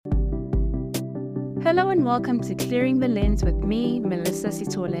Hello and welcome to Clearing the Lens with me, Melissa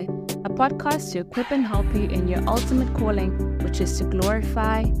Sitole, a podcast to equip and help you in your ultimate calling, which is to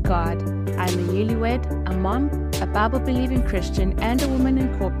glorify God. I'm a newlywed, a mom, a Bible-believing Christian, and a woman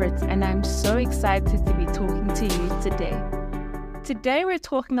in corporate, and I'm so excited to be talking to you today. Today we're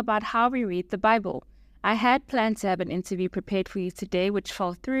talking about how we read the Bible. I had planned to have an interview prepared for you today, which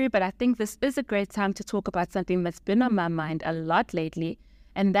fell through, but I think this is a great time to talk about something that's been on my mind a lot lately,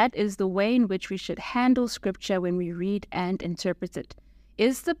 and that is the way in which we should handle Scripture when we read and interpret it.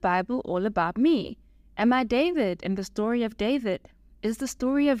 Is the Bible all about me? Am I David in the story of David? Is the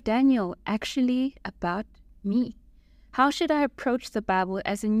story of Daniel actually about me? How should I approach the Bible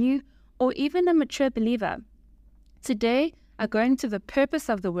as a new or even a mature believer? Today, I go into the purpose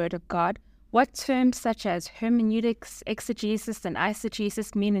of the Word of God, what terms such as hermeneutics, exegesis, and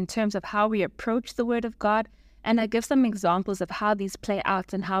eisegesis mean in terms of how we approach the Word of God, and I give some examples of how these play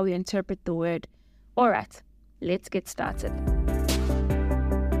out and how we interpret the Word. Alright, let's get started.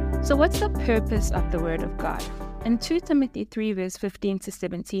 So what's the purpose of the Word of God? In 2 Timothy 3 verse 15 to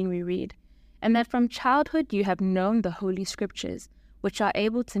 17 we read, "And that from childhood you have known the Holy Scriptures, which are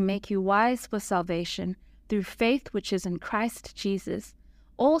able to make you wise for salvation, through faith which is in Christ Jesus.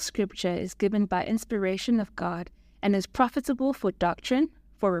 All Scripture is given by inspiration of God, and is profitable for doctrine,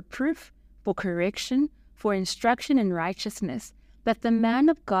 for reproof, for correction, for instruction in righteousness, that the man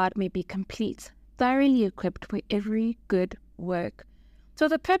of God may be complete, thoroughly equipped for every good work." So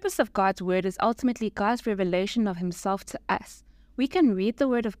the purpose of God's Word is ultimately God's revelation of Himself to us. We can read the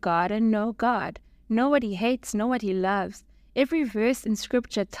Word of God and know God, know what He hates, know what He loves. Every verse in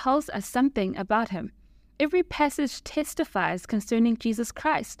Scripture tells us something about Him. Every passage testifies concerning Jesus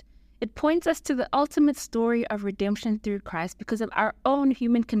Christ. It points us to the ultimate story of redemption through Christ because of our own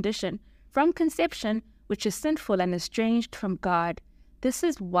human condition, from conception, which is sinful and estranged from God. This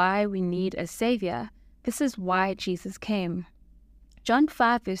is why we need a Savior. This is why Jesus came. John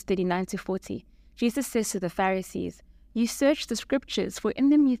 5 verse 39 to 40, Jesus says to the Pharisees, "You search the Scriptures, for in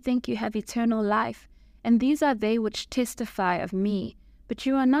them you think you have eternal life, and these are they which testify of me. But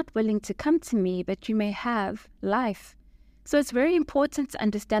you are not willing to come to me, that you may have life." So it's very important to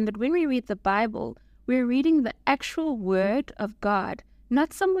understand that when we read the Bible, we're reading the actual Word of God,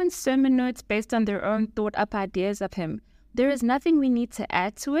 not someone's sermon notes based on their own thought-up ideas of Him. There is nothing we need to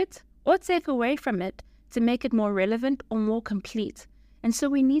add to it or take away from it to make it more relevant or more complete. And so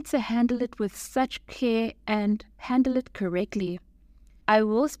we need to handle it with such care and handle it correctly. I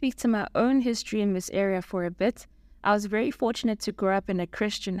will speak to my own history in this area for a bit. I was very fortunate to grow up in a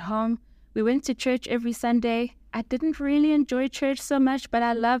Christian home. We went to church every Sunday. I didn't really enjoy church so much, but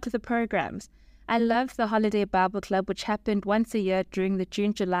I loved the programs. I loved the Holiday Bible Club, which happened once a year during the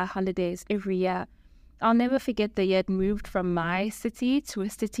June-July holidays every year. I'll never forget the year it moved from my city to a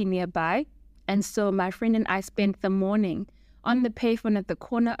city nearby. And so my friend and I spent the morning on the pavement at the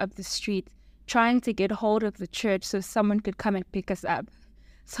corner of the street trying to get hold of the church so someone could come and pick us up.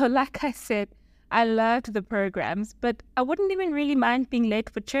 So like I said, I loved the programs, but I wouldn't even really mind being late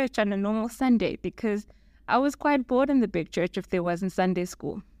for church on a normal Sunday because I was quite bored in the big church if there wasn't Sunday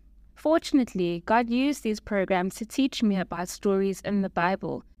school. Fortunately, God used these programs to teach me about stories in the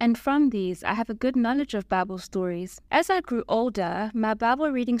Bible, and from these, I have a good knowledge of Bible stories. As I grew older, my Bible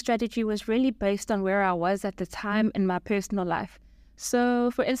reading strategy was really based on where I was at the time in my personal life.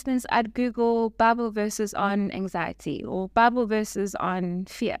 So, for instance, I'd Google Bible verses on anxiety, or Bible verses on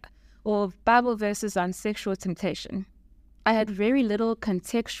fear, or Bible verses on sexual temptation. I had very little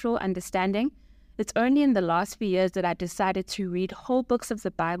contextual understanding. It's only in the last few years that I decided to read whole books of the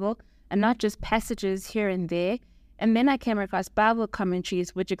Bible and not just passages here and there. And then I came across Bible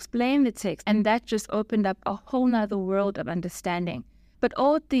commentaries which explain the text, and that just opened up a whole nother world of understanding. But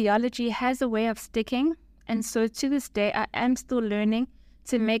old theology has a way of sticking, and so to this day I am still learning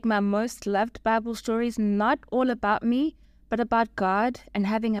to make my most loved Bible stories not all about me, but about God, and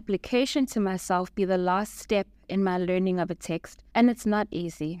having application to myself be the last step in my learning of a text, and it's not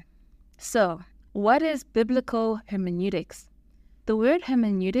easy. So, what is biblical hermeneutics? The word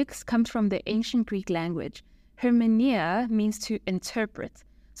hermeneutics comes from the ancient Greek language. Hermeneia means to interpret.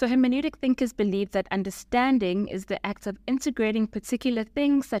 So hermeneutic thinkers believe that understanding is the act of integrating particular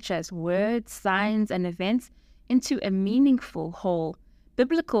things such as words, signs, and events into a meaningful whole.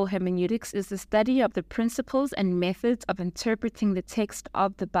 Biblical hermeneutics is the study of the principles and methods of interpreting the text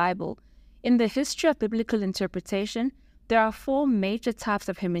of the Bible. In the history of biblical interpretation, there are 4 major types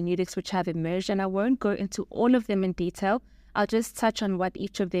of hermeneutics which have emerged, and I won't go into all of them in detail. I'll just touch on what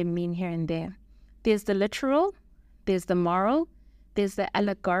each of them mean here and there. There's the literal, there's the moral, there's the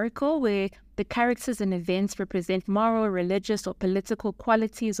allegorical, where the characters and events represent moral, religious, or political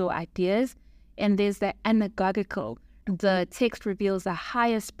qualities or ideas. and there's the anagogical. The text reveals a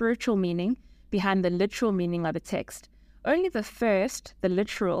higher spiritual meaning behind the literal meaning of a text. Only the first, the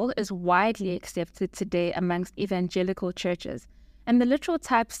literal, is widely accepted today amongst evangelical churches. And the literal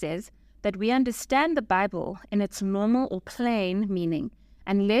type says that we understand the Bible in its normal or plain meaning,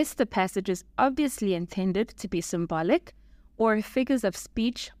 unless the passage is obviously intended to be symbolic or figures of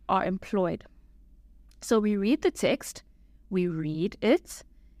speech are employed. So we read the text, we read it,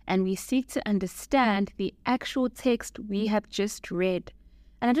 and we seek to understand the actual text we have just read.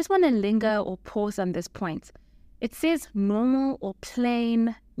 And I just want to linger or pause on this point. It says normal or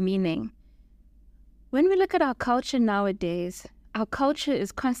plain meaning. When we look at our culture nowadays, our culture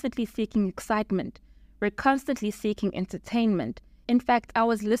is constantly seeking excitement. We're constantly seeking entertainment. In fact, I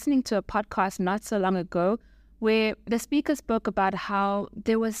was listening to a podcast not so long ago where the speaker spoke about how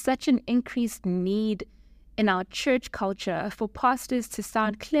there was such an increased need in our church culture for pastors to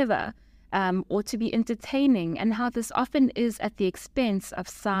sound clever or to be entertaining, and how this often is at the expense of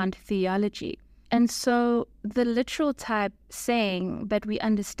sound theology. And so the literal type saying that we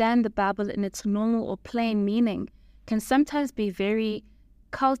understand the Bible in its normal or plain meaning can sometimes be very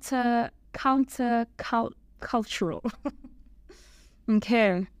countercultural.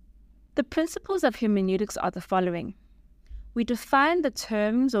 Okay. The principles of hermeneutics are the following. We define the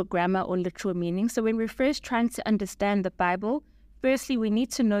terms or grammar or literal meaning. So when we're first trying to understand the Bible, firstly, we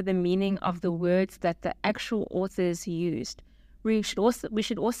need to know the meaning of the words that the actual authors used. We should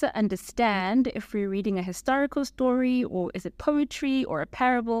also understand if we're reading a historical story, or is it poetry or a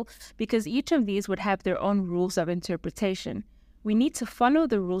parable, because each of these would have their own rules of interpretation. We need to follow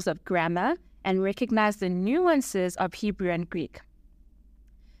the rules of grammar and recognize the nuances of Hebrew and Greek.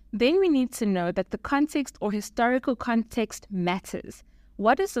 Then we need to know that the context or historical context matters.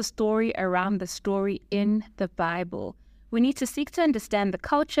 What is the story around the story in the Bible? We need to seek to understand the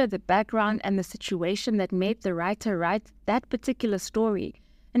culture, the background, and the situation that made the writer write that particular story.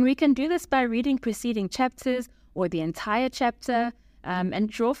 And we can do this by reading preceding chapters or the entire chapter and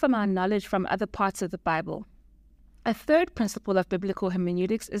draw from our knowledge from other parts of the Bible. A third principle of biblical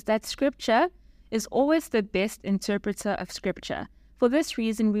hermeneutics is that Scripture is always the best interpreter of Scripture. For this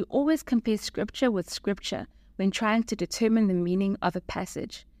reason, we always compare Scripture with Scripture when trying to determine the meaning of a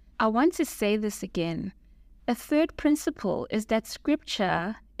passage. I want to say this again. A third principle is that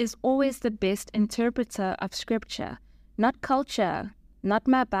Scripture is always the best interpreter of Scripture, not culture, not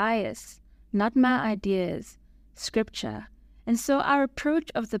my bias, not my ideas, Scripture. And so our approach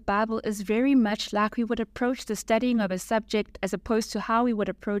of the Bible is very much like we would approach the studying of a subject as opposed to how we would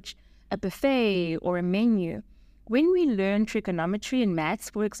approach a buffet or a menu. When we learn trigonometry and maths,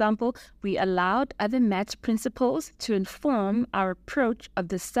 for example, we allowed other maths principles to inform our approach of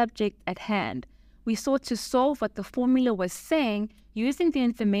the subject at hand. We sought to solve what the formula was saying using the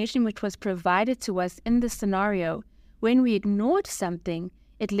information which was provided to us in the scenario. When we ignored something,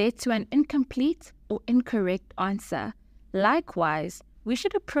 it led to an incomplete or incorrect answer. Likewise, we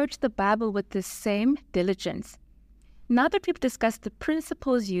should approach the Bible with the same diligence. Now that we've discussed the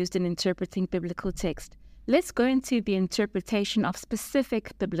principles used in interpreting biblical text, let's go into the interpretation of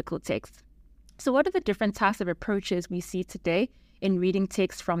specific biblical texts. So what are the different types of approaches we see today in reading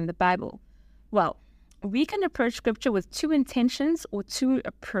text from the Bible? Well, we can approach Scripture with two intentions or two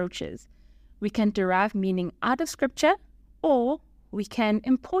approaches. We can derive meaning out of Scripture, or we can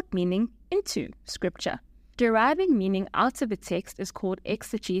import meaning into Scripture. Deriving meaning out of a text is called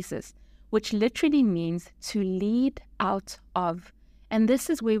exegesis, which literally means to lead out of. And this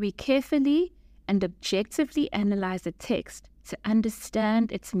is where we carefully and objectively analyze a text to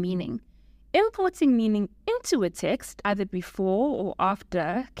understand its meaning. Importing meaning into a text, either before or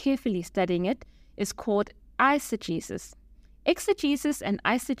after carefully studying it, is called eisegesis. Exegesis and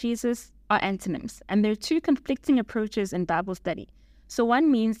eisegesis are antonyms, and there are two conflicting approaches in Bible study. So one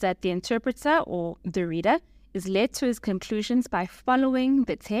means that the interpreter or the reader is led to his conclusions by following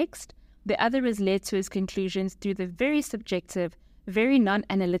the text. The other is led to his conclusions through the very subjective, very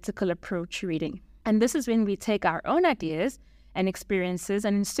non-analytical approach reading. And this is when we take our own ideas and experiences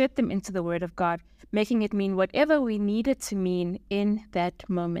and insert them into the Word of God, making it mean whatever we need it to mean in that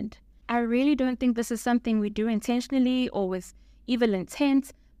moment. I really don't think this is something we do intentionally or with evil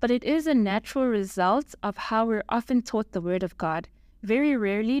intent, but it is a natural result of how we're often taught the Word of God. Very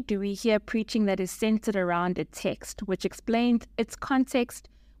rarely do we hear preaching that is centered around a text, which explains its context,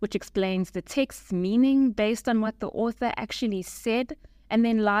 which explains the text's meaning based on what the author actually said, and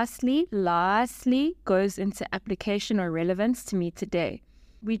then lastly goes into application or relevance to me today.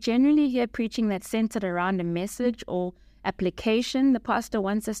 We generally hear preaching that's centered around a message or application the pastor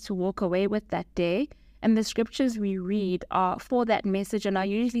wants us to walk away with that day, and the scriptures we read are for that message and are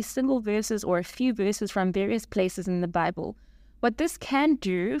usually single verses or a few verses from various places in the Bible. What this can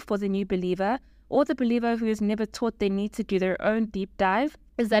do for the new believer or the believer who is never taught they need to do their own deep dive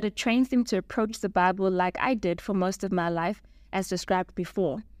is that it trains them to approach the Bible like I did for most of my life, as described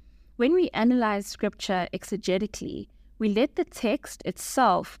before. When we analyze scripture exegetically, we let the text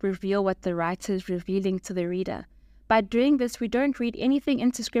itself reveal what the writer is revealing to the reader. By doing this, we don't read anything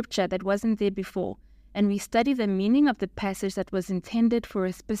into scripture that wasn't there before, and we study the meaning of the passage that was intended for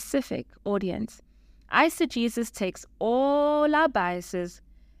a specific audience. Eisegesis takes all our biases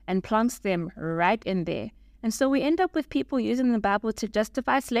and plonks them right in there. And so we end up with people using the Bible to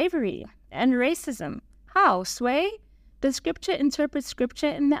justify slavery and racism. How, Sway? Does scripture interpret scripture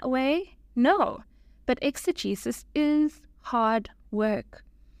in that way? No. But exegesis is hard work.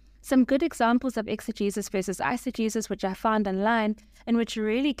 Some good examples of exegesis versus eisegesis, which I found online and which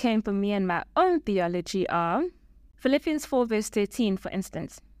really came from me and my own theology, are Philippians 4 verse 13, for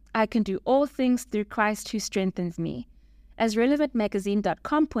instance. I can do all things through Christ who strengthens me. As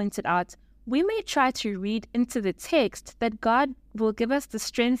relevantmagazine.com pointed out, we may try to read into the text that God will give us the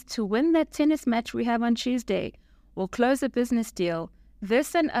strength to win that tennis match we have on Tuesday or close a business deal.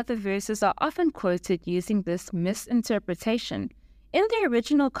 This and other verses are often quoted using this misinterpretation. In the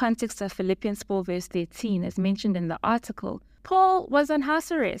original context of Philippians 4 verse 13, as mentioned in the article, Paul was on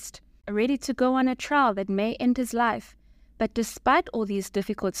house arrest, ready to go on a trial that may end his life. But despite all these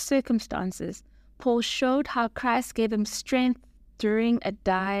difficult circumstances, Paul showed how Christ gave him strength during a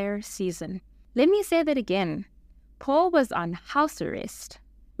dire season. Let me say that again. Paul was on house arrest.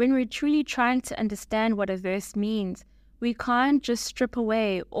 When we're truly trying to understand what a verse means, we can't just strip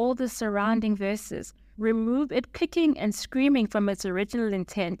away all the surrounding verses, remove it kicking and screaming from its original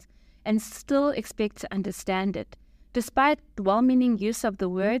intent, and still expect to understand it. Despite the well-meaning use of the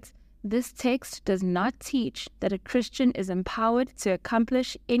words, this text does not teach that a Christian is empowered to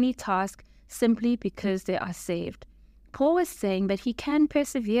accomplish any task simply because they are saved. Paul was saying that he can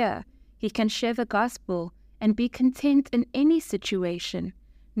persevere, he can share the gospel, and be content in any situation,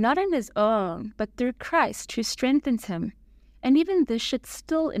 not on his own, but through Christ who strengthens him. And even this should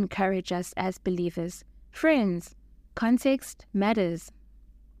still encourage us as believers. Friends, context matters.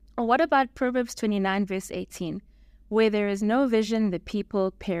 Or what about Proverbs 29 verse 18? Where there is no vision, the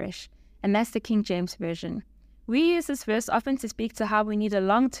people perish. And that's the King James Version. We use this verse often to speak to how we need a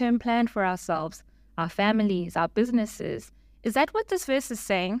long-term plan for ourselves, our families, our businesses. Is that what this verse is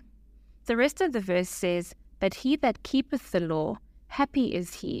saying? The rest of the verse says, but he that keepeth the law, happy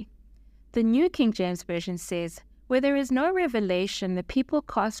is he. The New King James Version says, where there is no revelation, the people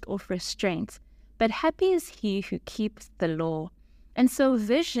cast off restraint, but happy is he who keeps the law. And so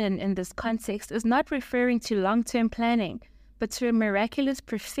vision in this context is not referring to long-term planning, but to a miraculous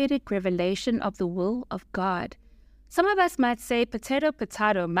prophetic revelation of the will of God. Some of us might say, potato,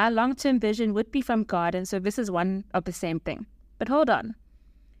 potato, my long-term vision would be from God, and so this is one of the same thing. But hold on.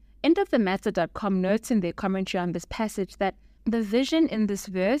 Endofthematter.com notes in their commentary on this passage that the vision in this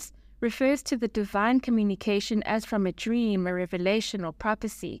verse refers to the divine communication as from a dream, a revelation, or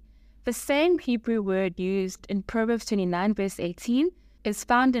prophecy. The same Hebrew word used in Proverbs 29 verse 18 is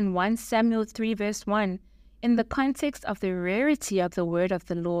found in 1 Samuel 3 verse 1 in the context of the rarity of the word of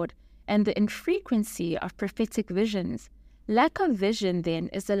the Lord and the infrequency of prophetic visions. Lack of vision, then,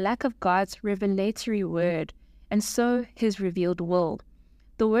 is a lack of God's revelatory word, and so his revealed will.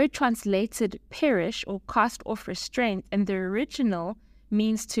 The word translated perish or cast off restraint in the original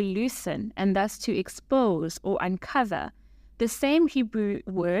means to loosen and thus to expose or uncover. The same Hebrew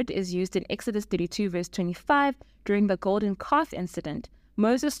word is used in Exodus 32 verse 25 during the golden calf incident.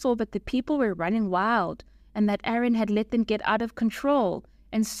 Moses saw that the people were running wild and that Aaron had let them get out of control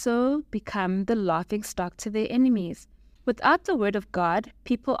and so become the laughingstock to their enemies. Without the word of God,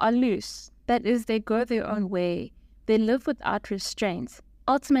 people are loose. That is, they go their own way. They live without restraints,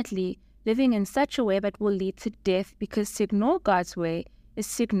 ultimately living in such a way that will lead to death, because to ignore God's way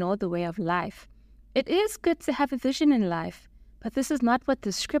is to ignore the way of life. It is good to have a vision in life, but this is not what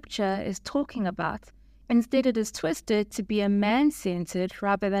the scripture is talking about. Instead, it is twisted to be a man-centered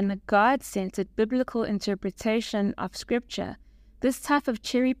rather than a God-centered biblical interpretation of scripture. This type of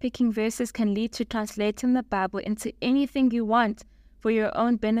cherry-picking verses can lead to translating the Bible into anything you want for your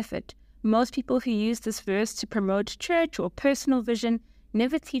own benefit. Most people who use this verse to promote church or personal vision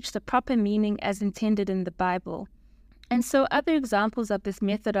never teach the proper meaning as intended in the Bible. And so other examples of this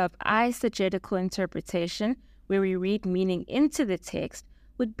method of eisegetical interpretation, where we read meaning into the text,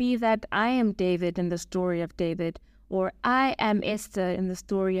 would be that I am David in the story of David, or I am Esther in the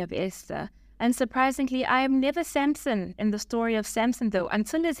story of Esther. And surprisingly, I am never Samson in the story of Samson, though,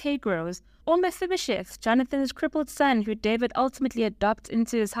 until his hair grows, Or Mephibosheth, Jonathan's crippled son, who David ultimately adopts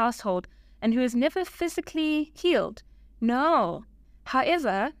into his household and who is never physically healed. No.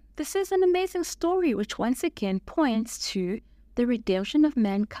 However, this is an amazing story which once again points to the redemption of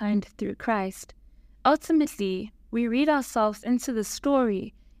mankind through Christ. Ultimately, we read ourselves into the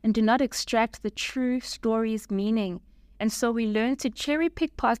story and do not extract the true story's meaning. And so we learn to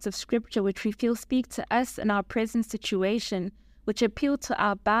cherry-pick parts of Scripture which we feel speak to us in our present situation, which appeal to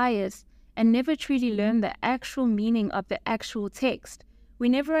our bias, and never truly learn the actual meaning of the actual text. We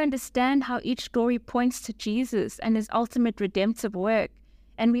never understand how each story points to Jesus and his ultimate redemptive work,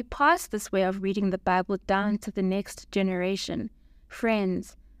 and we pass this way of reading the Bible down to the next generation.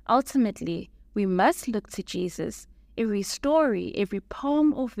 Friends, ultimately, we must look to Jesus. Every story, every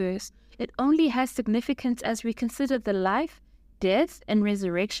poem or verse, it only has significance as we consider the life, death, and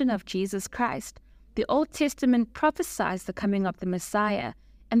resurrection of Jesus Christ. The Old Testament prophesies the coming of the Messiah,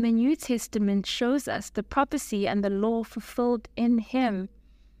 and the New Testament shows us the prophecy and the law fulfilled in him.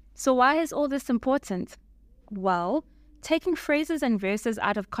 So why is all this important? Well, taking phrases and verses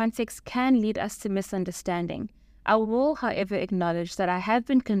out of context can lead us to misunderstanding. I will, however, acknowledge that I have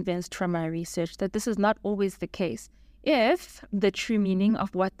been convinced from my research that this is not always the case, if the true meaning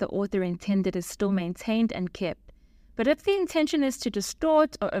of what the author intended is still maintained and kept. But if the intention is to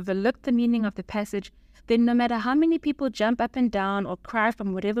distort or overlook the meaning of the passage, then no matter how many people jump up and down or cry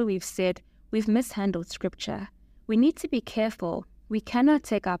from whatever we've said, we've mishandled Scripture. We need to be careful. We cannot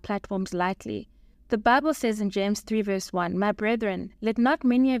take our platforms lightly. The Bible says in James 3 verse 1, "My brethren, let not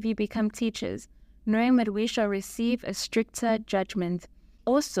many of you become teachers, knowing that we shall receive a stricter judgment."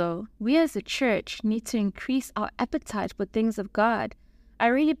 Also, we as a church need to increase our appetite for things of God. I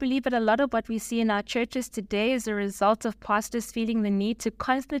really believe that a lot of what we see in our churches today is a result of pastors feeling the need to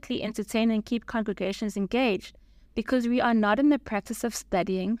constantly entertain and keep congregations engaged because we are not in the practice of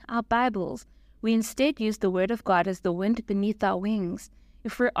studying our Bibles. We instead use the Word of God as the wind beneath our wings.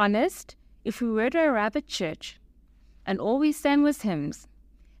 If we're honest, if we were to arrive at church and all we sang was hymns,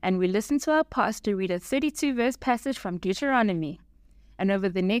 and we listened to our pastor read a 32-verse passage from Deuteronomy, and over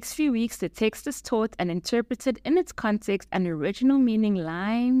the next few weeks the text is taught and interpreted in its context and original meaning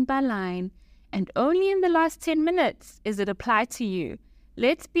line by line, and only in the last 10 minutes is it applied to you,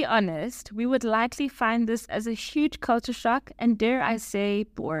 let's be honest, we would likely find this as a huge culture shock and, dare I say,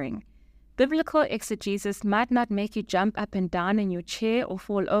 boring. Biblical exegesis might not make you jump up and down in your chair or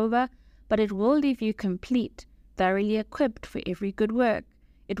fall over, but it will leave you complete, thoroughly equipped for every good work.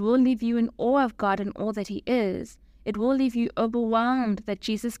 It will leave you in awe of God and all that he is. It will leave you overwhelmed that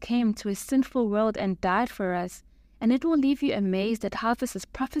Jesus came to a sinful world and died for us. And it will leave you amazed at how this is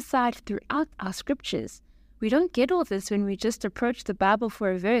prophesied throughout our scriptures. We don't get all this when we just approach the Bible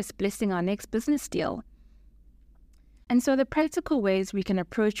for a verse, blessing our next business deal. And so the practical ways we can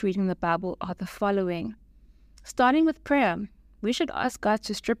approach reading the Bible are the following. Starting with prayer, we should ask God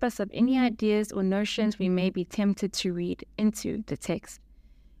to strip us of any ideas or notions we may be tempted to read into the text.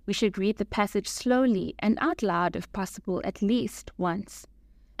 We should read the passage slowly and out loud if possible at least once.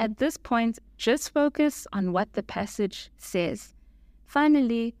 At this point, just focus on what the passage says.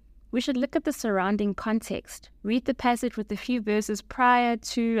 Finally, we should look at the surrounding context. Read the passage with a few verses prior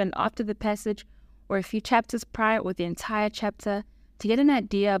to and after the passage, or a few chapters prior or the entire chapter, to get an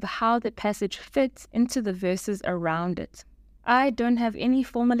idea of how the passage fits into the verses around it. I don't have any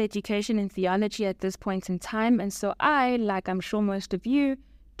formal education in theology at this point in time, and so I, like I'm sure most of you,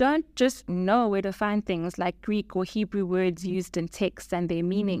 don't just know where to find things like Greek or Hebrew words used in text and their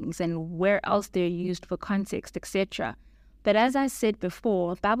meanings and where else they're used for context, etc. But as I said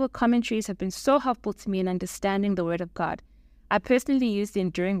before, Bible commentaries have been so helpful to me in understanding the Word of God. I personally use the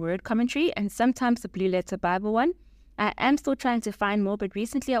Enduring Word Commentary and sometimes the Blue Letter Bible one. I am still trying to find more, but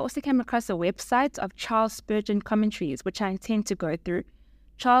recently I also came across a website of Charles Spurgeon commentaries, which I intend to go through.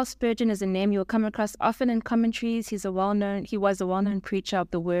 Charles Spurgeon is a name you'll come across often in commentaries. He was a well-known preacher of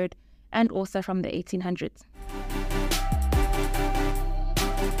the Word and author from the 1800s.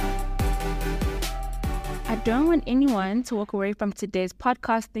 I don't want anyone to walk away from today's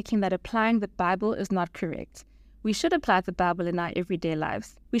podcast thinking that applying the Bible is not correct. We should apply the Bible in our everyday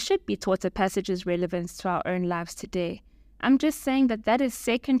lives. We should be taught a passage's relevance to our own lives today. I'm just saying that is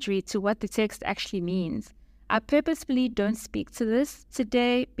secondary to what the text actually means. I purposefully don't speak to this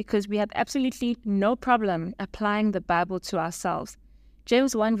today because we have absolutely no problem applying the Bible to ourselves.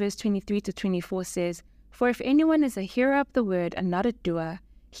 James 1 verse 23 to 24 says, "For if anyone is a hearer of the word and not a doer,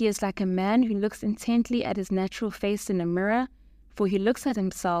 he is like a man who looks intently at his natural face in a mirror, for he looks at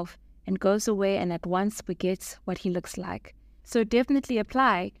himself and goes away and at once forgets what he looks like." So definitely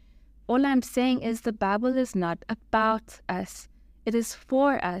apply. All I'm saying is the Bible is not about us. It is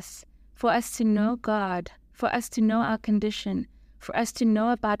for us. for us to know God, for us to know our condition, for us to know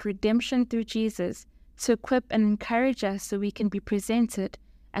about redemption through Jesus, to equip and encourage us so we can be presented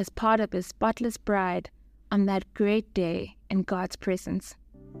as part of His spotless bride on that great day in God's presence.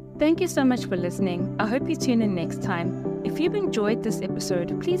 Thank you so much for listening. I hope you tune in next time. If you've enjoyed this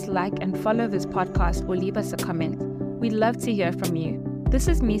episode, please like and follow this podcast or leave us a comment. We'd love to hear from you. This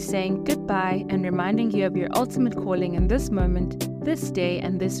is me saying goodbye and reminding you of your ultimate calling in this moment, this day,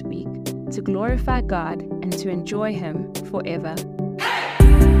 and this week, to glorify God and to enjoy Him forever.